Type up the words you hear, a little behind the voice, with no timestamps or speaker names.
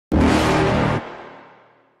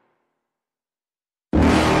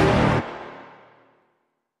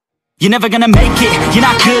You're never gonna make it, you're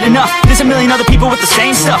not good enough. There's a million other people with the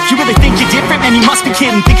same stuff. You really think you're different? Man, you must be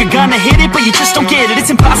kidding. Think you're gonna hit it, but you just don't get it. It's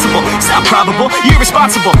impossible, it's not probable, you're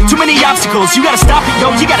irresponsible. Too many obstacles, you gotta stop it, yo.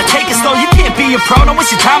 You gotta take it slow, you can't be a pro. Don't waste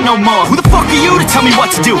your time no more. Who the fuck are you to tell me what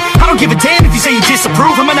to do? I don't give a damn if you say you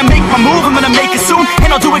disapprove. I'm gonna make my move, I'm gonna make it soon. And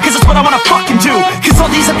I'll do it cause it's what I wanna fucking do. Cause all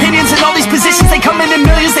these opinions and all these positions, they come in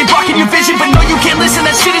millions, they blocking your vision. But no, you can't listen,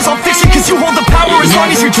 that shit is all fiction. Cause you hold the power as long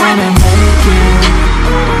as you're dreaming.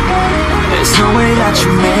 There's no way that you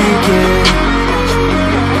make it.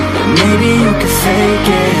 And maybe you can fake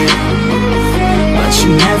it, but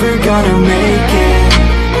you're never gonna make it.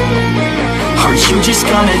 Aren't you just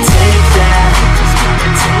gonna take that?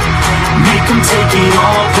 Make them take it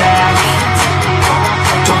all back.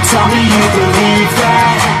 Don't tell me you believe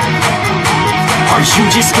that. Aren't you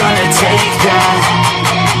just gonna take that?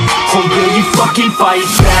 Or will you fucking fight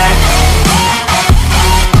back?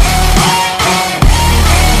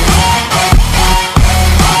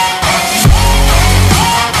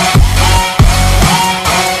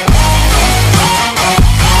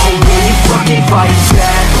 Fight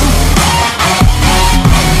back.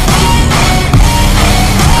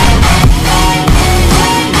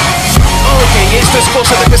 Ok, esto es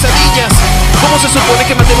cosa de pesadillas. ¿Cómo se supone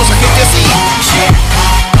que matemos a gente así? Yeah.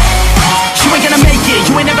 You ain't gonna make it,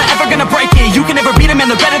 you ain't never ever gonna break it. You can never beat them and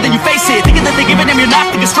they're better than you face it. Thinking that they give a damn, you're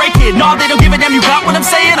not thinking straight, kid. No, they don't give a damn, you got what I'm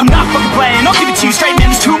saying? I'm not fucking playing, I'll give it to you straight,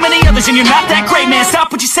 man. There's too many others and you're not that great, man.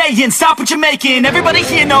 Stop what you're saying, stop what you're making. Everybody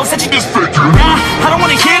here knows that you just fake it. Nah, I don't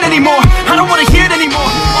wanna hear it anymore, I don't wanna hear it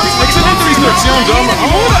anymore. Excelente distracción, dama.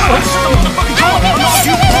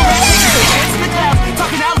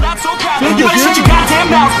 You better shut your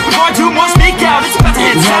goddamn mouth before I do more, speak out. It's about to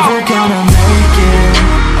head south. Never gonna make it.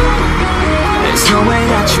 There's no way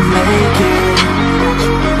that you make it.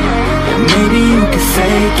 And maybe you can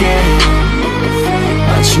fake it,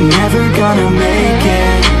 but you're never gonna make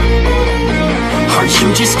it. Aren't you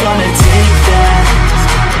just gonna take that?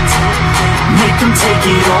 Make them take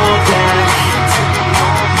it all back.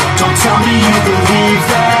 Don't tell me you believe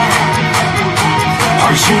that.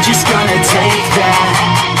 Aren't you just gonna take that?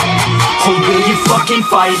 Or will you fucking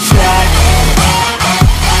fight back?